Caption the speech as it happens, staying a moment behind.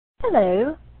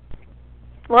Hello.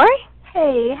 Lori?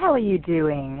 Hey, how are you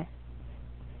doing?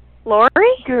 Lori?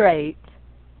 Great.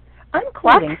 I'm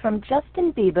calling from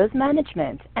Justin Bieber's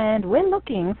management, and we're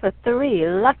looking for 3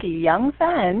 lucky young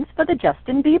fans for the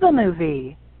Justin Bieber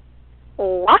movie.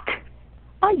 What?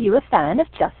 Are you a fan of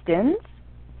Justin's?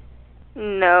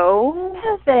 No.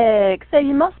 Perfect. So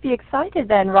you must be excited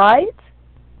then, right?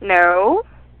 No.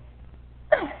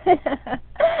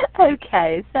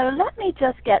 Okay, so let me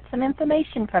just get some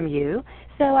information from you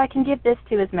so I can give this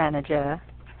to his manager.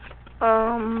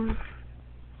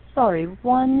 Sorry,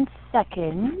 1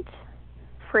 second.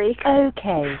 Freak.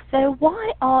 Okay, so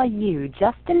why are you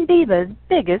Justin Bieber's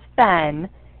biggest fan?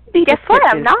 Be Guess what?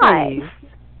 I'm descriptive, not. please.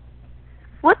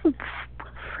 What the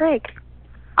frick?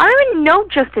 I don't even know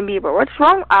Justin Bieber. What's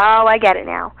wrong? Oh, I get it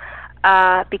now.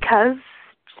 Because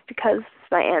it's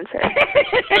my answer.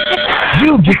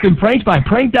 You've just been pranked by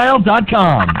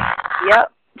PrankDial.com.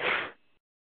 Yep.